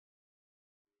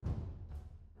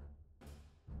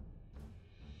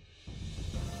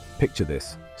Picture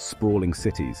this: sprawling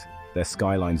cities, their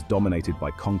skylines dominated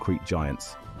by concrete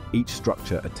giants, each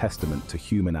structure a testament to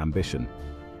human ambition.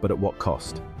 But at what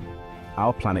cost?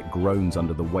 Our planet groans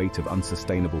under the weight of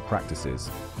unsustainable practices,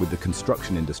 with the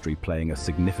construction industry playing a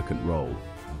significant role.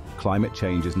 Climate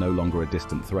change is no longer a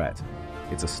distant threat,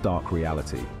 it's a stark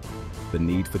reality. The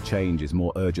need for change is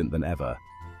more urgent than ever,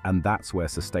 and that's where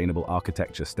sustainable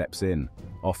architecture steps in,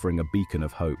 offering a beacon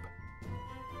of hope.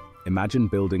 Imagine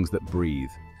buildings that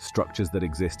breathe, structures that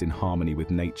exist in harmony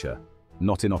with nature,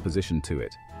 not in opposition to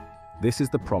it. This is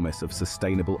the promise of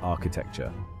sustainable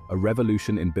architecture, a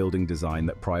revolution in building design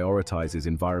that prioritizes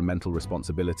environmental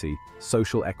responsibility,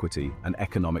 social equity, and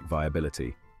economic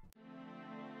viability.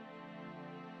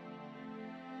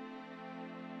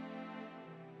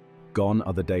 Gone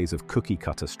are the days of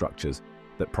cookie-cutter structures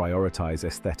that prioritize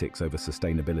aesthetics over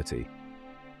sustainability.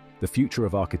 The future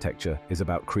of architecture is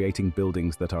about creating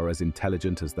buildings that are as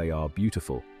intelligent as they are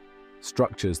beautiful,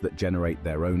 structures that generate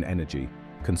their own energy,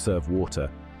 conserve water,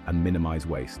 and minimize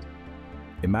waste.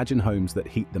 Imagine homes that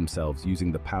heat themselves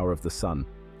using the power of the sun,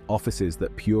 offices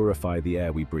that purify the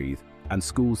air we breathe, and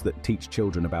schools that teach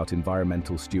children about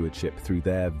environmental stewardship through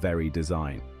their very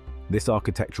design. This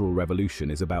architectural revolution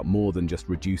is about more than just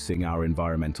reducing our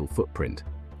environmental footprint.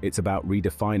 It's about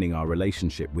redefining our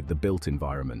relationship with the built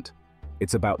environment.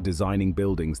 It's about designing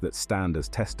buildings that stand as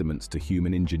testaments to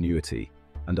human ingenuity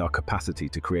and our capacity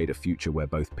to create a future where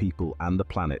both people and the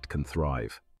planet can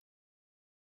thrive.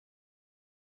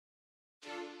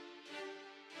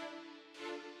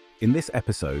 In this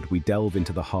episode, we delve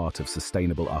into the heart of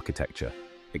sustainable architecture,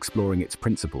 exploring its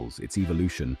principles, its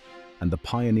evolution, and the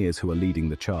pioneers who are leading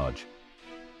the charge.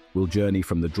 We'll journey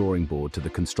from the drawing board to the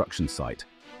construction site,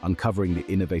 uncovering the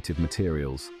innovative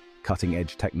materials,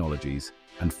 cutting-edge technologies,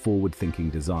 and forward-thinking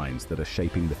designs that are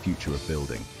shaping the future of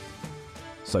building.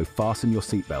 So fasten your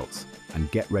seatbelts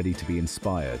and get ready to be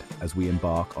inspired as we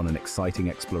embark on an exciting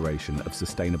exploration of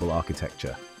sustainable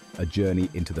architecture, a journey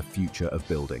into the future of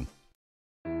building.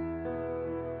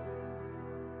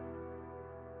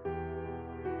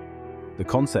 The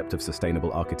concept of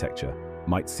sustainable architecture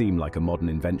might seem like a modern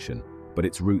invention, but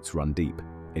its roots run deep,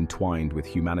 entwined with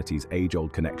humanity's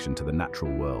age-old connection to the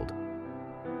natural world.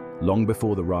 Long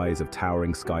before the rise of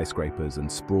towering skyscrapers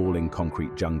and sprawling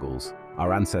concrete jungles,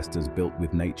 our ancestors built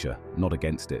with nature, not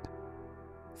against it.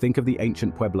 Think of the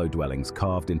ancient Pueblo dwellings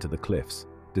carved into the cliffs,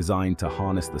 designed to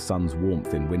harness the sun's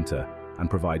warmth in winter and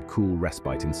provide cool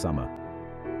respite in summer.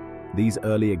 These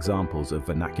early examples of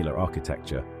vernacular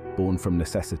architecture, born from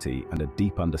necessity and a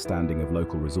deep understanding of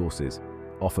local resources,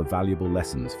 offer valuable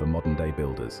lessons for modern-day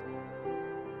builders.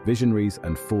 Visionaries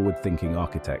and forward-thinking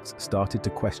architects started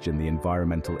to question the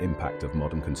environmental impact of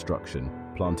modern construction,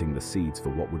 planting the seeds for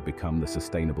what would become the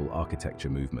sustainable architecture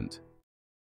movement.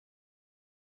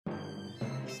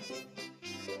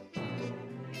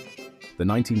 The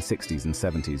 1960s and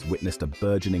 70s witnessed a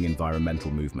burgeoning environmental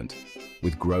movement,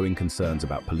 with growing concerns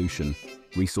about pollution,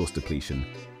 resource depletion,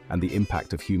 and the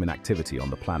impact of human activity on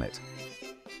the planet.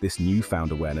 This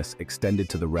newfound awareness extended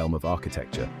to the realm of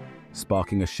architecture,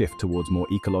 sparking a shift towards more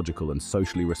ecological and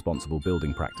socially responsible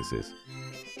building practices.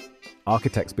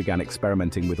 Architects began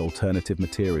experimenting with alternative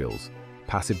materials,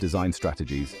 passive design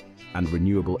strategies, and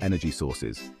renewable energy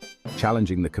sources,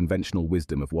 challenging the conventional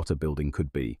wisdom of what a building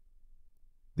could be.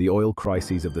 The oil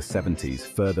crises of the 70s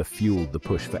further fueled the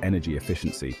push for energy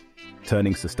efficiency,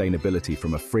 turning sustainability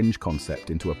from a fringe concept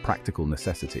into a practical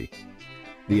necessity.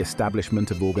 The establishment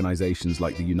of organizations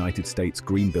like the United States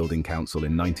Green Building Council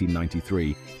in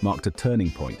 1993 marked a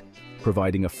turning point,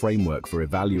 providing a framework for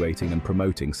evaluating and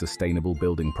promoting sustainable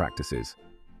building practices.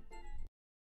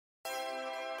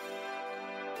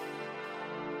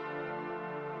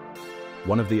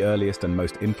 One of the earliest and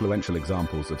most influential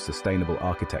examples of sustainable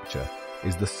architecture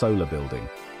is the Solar Building,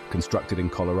 constructed in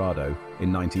Colorado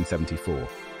in 1974.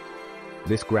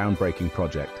 This groundbreaking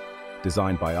project,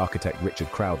 designed by architect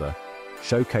Richard Crowther,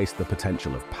 showcased the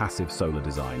potential of passive solar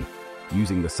design,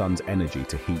 using the sun's energy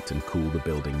to heat and cool the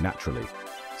building naturally,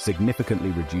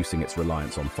 significantly reducing its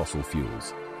reliance on fossil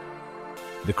fuels.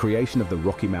 The creation of the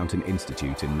Rocky Mountain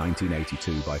Institute in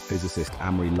 1982 by physicist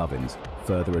Amory Lovins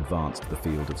further advanced the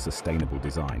field of sustainable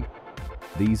design.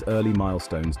 These early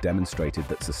milestones demonstrated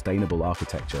that sustainable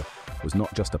architecture was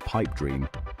not just a pipe dream,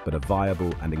 but a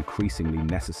viable and increasingly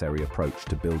necessary approach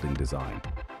to building design.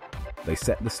 They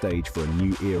set the stage for a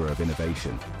new era of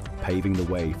innovation, paving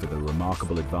the way for the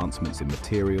remarkable advancements in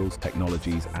materials,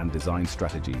 technologies, and design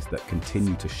strategies that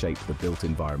continue to shape the built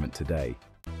environment today.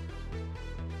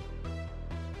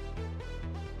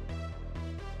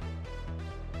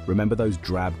 Remember those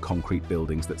drab concrete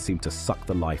buildings that seem to suck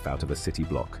the life out of a city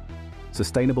block?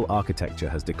 Sustainable architecture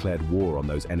has declared war on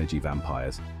those energy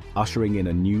vampires, ushering in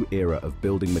a new era of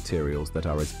building materials that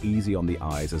are as easy on the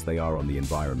eyes as they are on the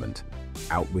environment.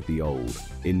 Out with the old,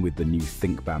 in with the new.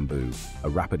 Think bamboo, a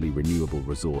rapidly renewable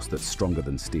resource that's stronger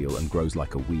than steel and grows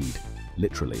like a weed,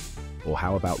 literally. Or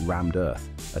how about rammed earth,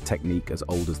 a technique as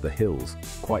old as the hills,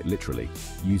 quite literally,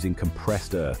 using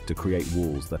compressed earth to create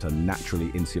walls that are naturally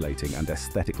insulating and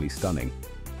aesthetically stunning.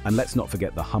 And let's not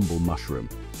forget the humble mushroom.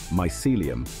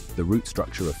 Mycelium, the root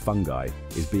structure of fungi,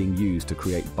 is being used to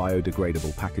create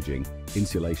biodegradable packaging,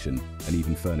 insulation, and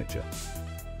even furniture.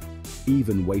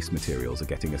 Even waste materials are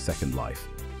getting a second life,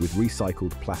 with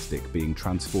recycled plastic being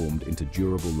transformed into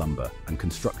durable lumber and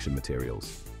construction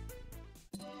materials.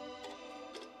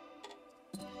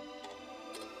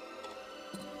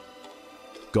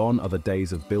 Gone are the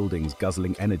days of buildings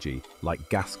guzzling energy like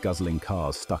gas-guzzling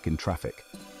cars stuck in traffic.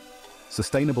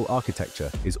 Sustainable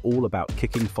architecture is all about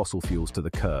kicking fossil fuels to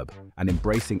the curb and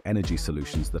embracing energy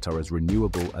solutions that are as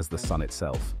renewable as the sun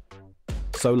itself.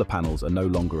 Solar panels are no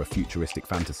longer a futuristic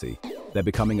fantasy. They're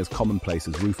becoming as commonplace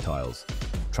as roof tiles,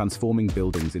 transforming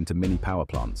buildings into mini power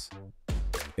plants.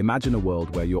 Imagine a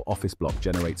world where your office block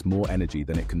generates more energy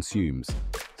than it consumes,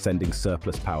 sending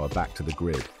surplus power back to the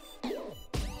grid.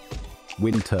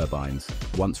 Wind turbines,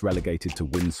 once relegated to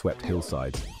wind-swept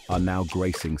hillsides, are now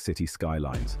gracing city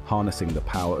skylines, harnessing the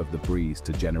power of the breeze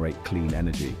to generate clean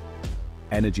energy.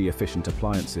 Energy-efficient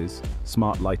appliances,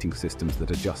 smart lighting systems that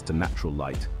adjust to natural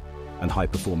light, and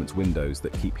high-performance windows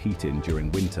that keep heat in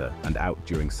during winter and out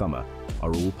during summer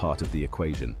are all part of the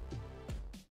equation.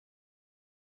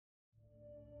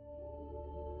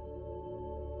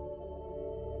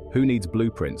 Who needs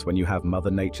blueprints when you have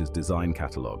Mother Nature's design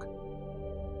catalogue?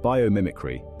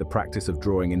 Biomimicry, the practice of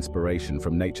drawing inspiration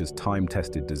from nature's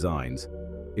time-tested designs,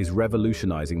 is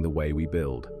revolutionizing the way we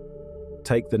build.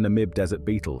 Take the Namib desert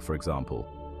beetle, for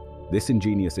example. This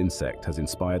ingenious insect has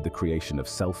inspired the creation of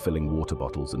self-filling water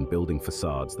bottles and building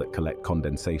facades that collect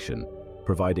condensation,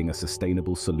 providing a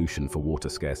sustainable solution for water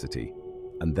scarcity.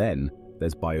 And then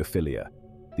there's biophilia,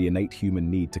 the innate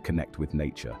human need to connect with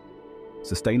nature.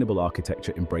 Sustainable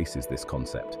architecture embraces this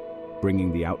concept,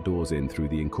 bringing the outdoors in through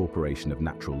the incorporation of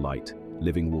natural light,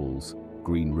 living walls,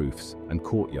 green roofs, and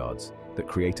courtyards that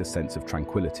create a sense of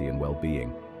tranquility and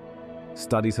well-being.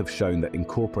 Studies have shown that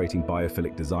incorporating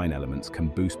biophilic design elements can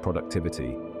boost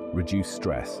productivity, reduce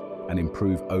stress, and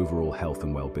improve overall health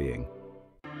and well-being.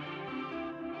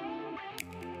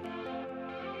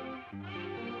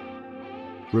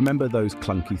 Remember those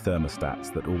clunky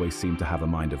thermostats that always seem to have a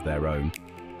mind of their own?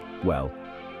 Well,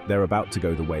 they're about to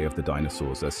go the way of the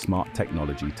dinosaurs as smart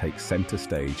technology takes center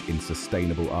stage in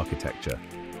sustainable architecture.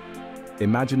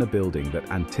 Imagine a building that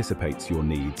anticipates your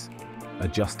needs,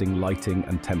 adjusting lighting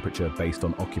and temperature based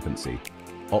on occupancy,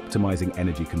 optimizing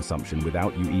energy consumption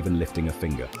without you even lifting a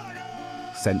finger.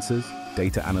 Sensors,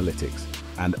 data analytics,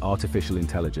 and artificial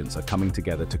intelligence are coming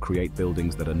together to create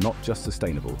buildings that are not just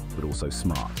sustainable, but also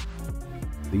smart.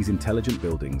 These intelligent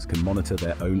buildings can monitor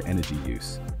their own energy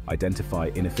use,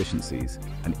 identify inefficiencies,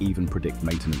 and even predict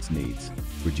maintenance needs,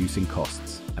 reducing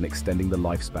costs and extending the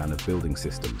lifespan of building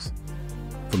systems.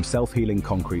 From self-healing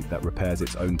concrete that repairs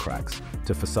its own cracks,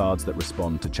 to facades that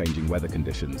respond to changing weather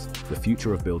conditions, the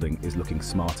future of building is looking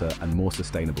smarter and more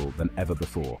sustainable than ever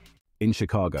before. In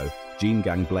Chicago,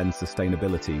 Jeanne blends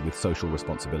sustainability with social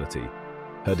responsibility.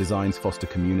 Her designs foster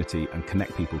community and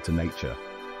connect people to nature.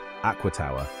 Aqua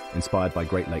Tower, inspired by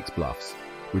Great Lakes bluffs,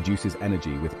 reduces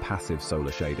energy with passive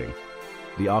solar shading.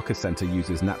 The Arca Center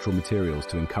uses natural materials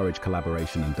to encourage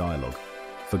collaboration and dialogue.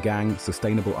 For Gang,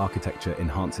 sustainable architecture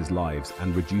enhances lives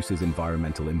and reduces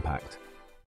environmental impact.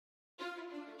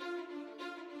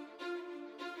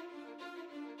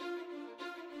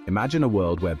 Imagine a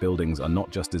world where buildings are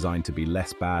not just designed to be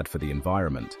less bad for the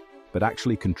environment, but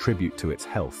actually contribute to its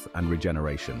health and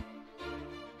regeneration.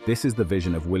 This is the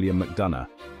vision of William McDonough,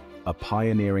 a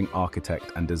pioneering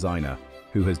architect and designer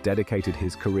who has dedicated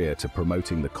his career to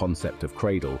promoting the concept of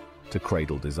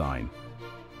cradle-to-cradle design.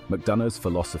 McDonough's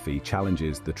philosophy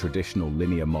challenges the traditional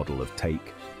linear model of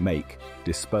take, make,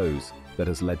 dispose that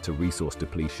has led to resource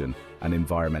depletion and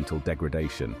environmental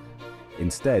degradation.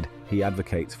 Instead, he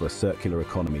advocates for a circular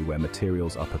economy where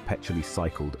materials are perpetually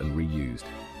cycled and reused,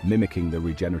 mimicking the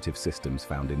regenerative systems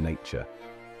found in nature.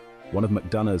 One of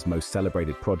McDonough's most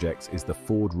celebrated projects is the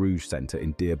Ford Rouge Center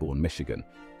in Dearborn, Michigan.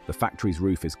 The factory's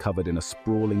roof is covered in a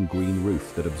sprawling green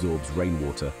roof that absorbs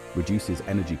rainwater, reduces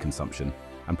energy consumption,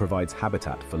 and provides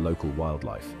habitat for local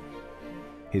wildlife.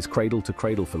 His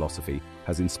cradle-to-cradle philosophy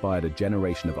has inspired a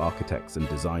generation of architects and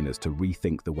designers to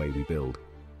rethink the way we build,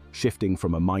 shifting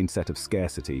from a mindset of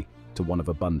scarcity to one of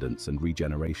abundance and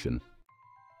regeneration.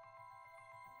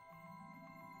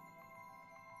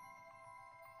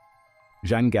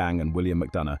 Jeanne and William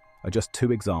McDonough are just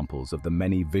two examples of the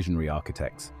many visionary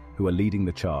architects who are leading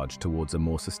the charge towards a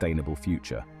more sustainable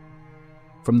future.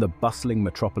 From the bustling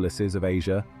metropolises of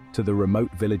Asia to the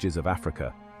remote villages of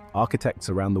Africa, architects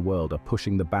around the world are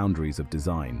pushing the boundaries of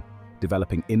design,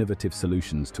 developing innovative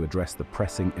solutions to address the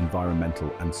pressing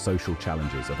environmental and social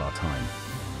challenges of our time.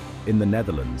 In the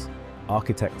Netherlands,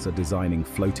 architects are designing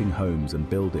floating homes and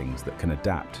buildings that can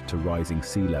adapt to rising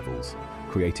sea levels,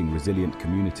 creating resilient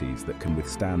communities that can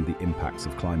withstand the impacts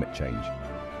of climate change.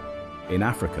 In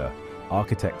Africa,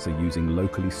 architects are using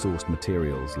locally sourced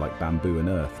materials like bamboo and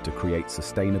earth to create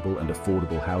sustainable and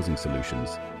affordable housing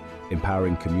solutions,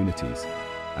 empowering communities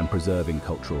and preserving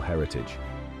cultural heritage.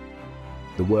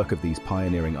 The work of these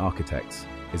pioneering architects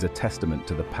is a testament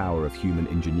to the power of human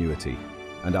ingenuity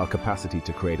and our capacity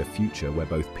to create a future where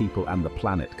both people and the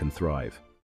planet can thrive.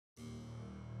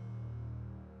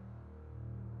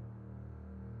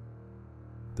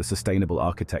 The sustainable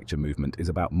architecture movement is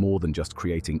about more than just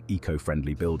creating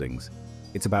eco-friendly buildings.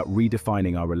 It's about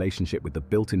redefining our relationship with the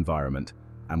built environment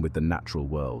and with the natural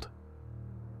world.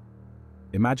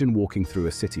 Imagine walking through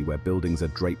a city where buildings are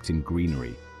draped in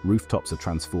greenery, rooftops are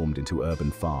transformed into urban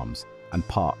farms, and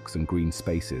parks and green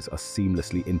spaces are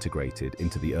seamlessly integrated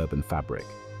into the urban fabric.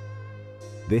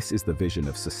 This is the vision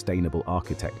of sustainable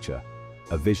architecture,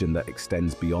 a vision that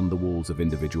extends beyond the walls of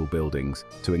individual buildings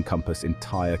to encompass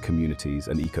entire communities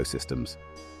and ecosystems.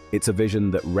 It's a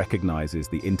vision that recognizes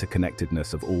the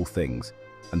interconnectedness of all things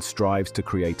and strives to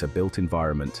create a built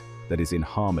environment that is in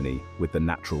harmony with the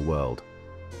natural world.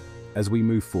 As we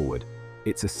move forward,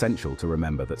 it's essential to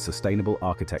remember that sustainable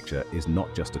architecture is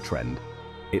not just a trend,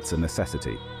 it's a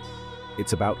necessity.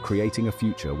 It's about creating a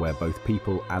future where both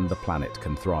people and the planet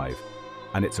can thrive,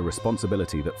 and it's a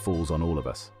responsibility that falls on all of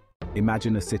us.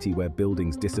 Imagine a city where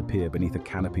buildings disappear beneath a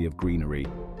canopy of greenery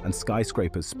and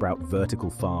skyscrapers sprout vertical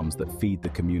farms that feed the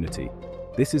community.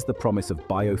 This is the promise of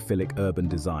biophilic urban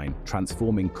design,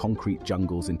 transforming concrete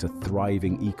jungles into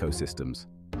thriving ecosystems.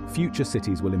 Future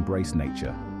cities will embrace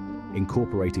nature,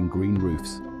 incorporating green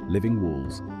roofs, living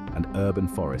walls, and urban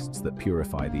forests that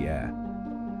purify the air.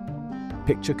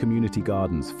 Picture community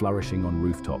gardens flourishing on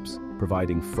rooftops,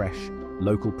 providing fresh,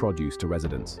 local produce to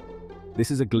residents. This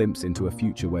is a glimpse into a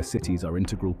future where cities are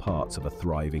integral parts of a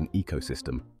thriving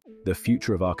ecosystem. The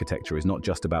future of architecture is not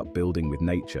just about building with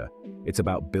nature, it's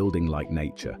about building like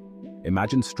nature.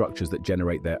 Imagine structures that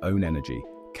generate their own energy,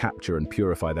 capture and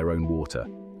purify their own water,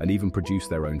 and even produce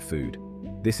their own food.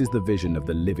 This is the vision of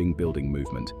the living building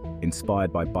movement,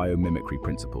 inspired by biomimicry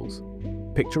principles.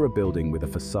 Picture a building with a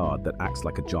facade that acts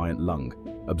like a giant lung,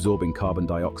 absorbing carbon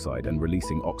dioxide and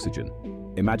releasing oxygen.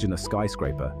 Imagine a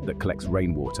skyscraper that collects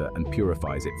rainwater and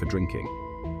purifies it for drinking.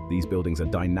 These buildings are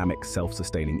dynamic,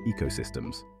 self-sustaining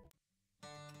ecosystems.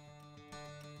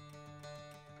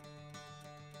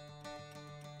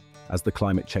 As the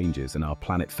climate changes and our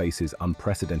planet faces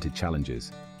unprecedented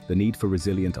challenges, the need for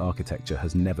resilient architecture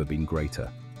has never been greater.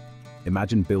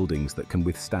 Imagine buildings that can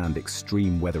withstand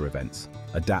extreme weather events,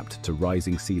 adapt to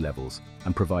rising sea levels,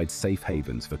 and provide safe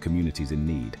havens for communities in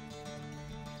need.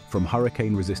 From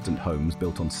hurricane-resistant homes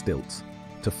built on stilts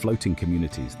to floating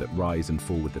communities that rise and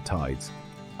fall with the tides,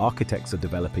 architects are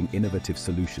developing innovative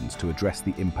solutions to address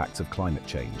the impacts of climate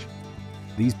change.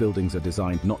 These buildings are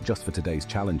designed not just for today's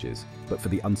challenges, but for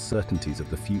the uncertainties of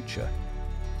the future.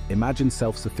 Imagine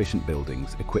self-sufficient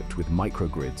buildings equipped with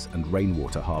microgrids and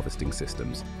rainwater harvesting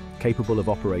systems, capable of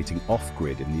operating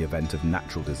off-grid in the event of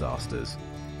natural disasters.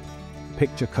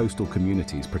 Picture coastal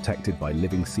communities protected by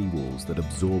living seawalls that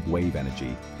absorb wave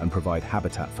energy and provide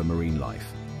habitat for marine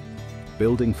life.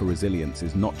 Building for resilience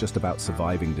is not just about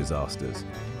surviving disasters,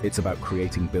 it's about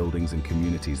creating buildings and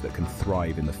communities that can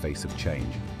thrive in the face of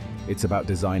change. It's about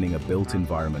designing a built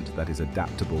environment that is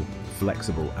adaptable,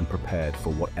 flexible, and prepared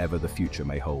for whatever the future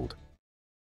may hold.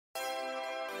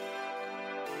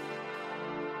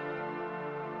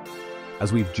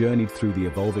 As we've journeyed through the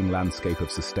evolving landscape of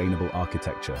sustainable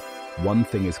architecture, one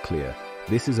thing is clear: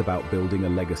 this is about building a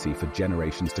legacy for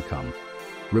generations to come.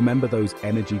 Remember those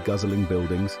energy-guzzling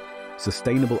buildings?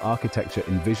 Sustainable architecture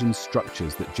envisions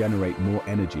structures that generate more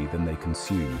energy than they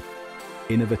consume.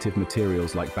 Innovative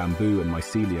materials like bamboo and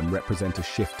mycelium represent a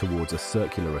shift towards a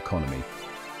circular economy.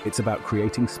 It's about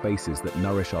creating spaces that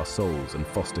nourish our souls and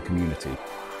foster community.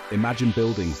 Imagine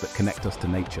buildings that connect us to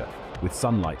nature, with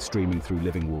sunlight streaming through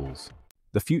living walls.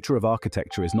 The future of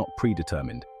architecture is not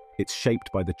predetermined, it's shaped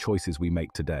by the choices we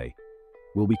make today.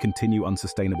 Will we continue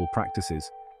unsustainable practices,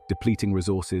 depleting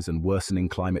resources and worsening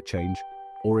climate change,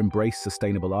 or embrace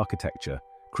sustainable architecture,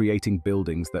 creating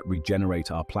buildings that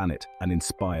regenerate our planet and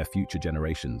inspire future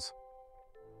generations?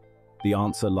 The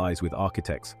answer lies with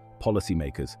architects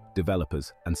policymakers,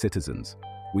 developers, and citizens,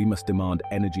 we must demand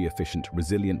energy-efficient,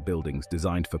 resilient buildings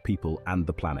designed for people and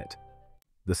the planet.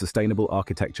 The sustainable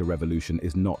architecture revolution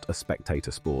is not a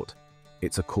spectator sport.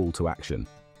 It's a call to action.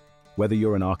 Whether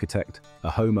you're an architect, a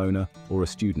homeowner, or a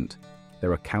student,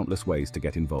 there are countless ways to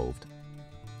get involved.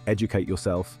 Educate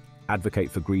yourself, advocate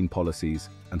for green policies,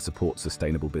 and support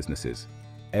sustainable businesses.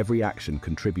 Every action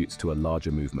contributes to a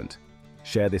larger movement.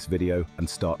 Share this video and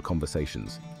start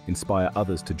conversations. Inspire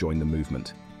others to join the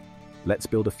movement. Let's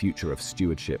build a future of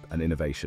stewardship and innovation.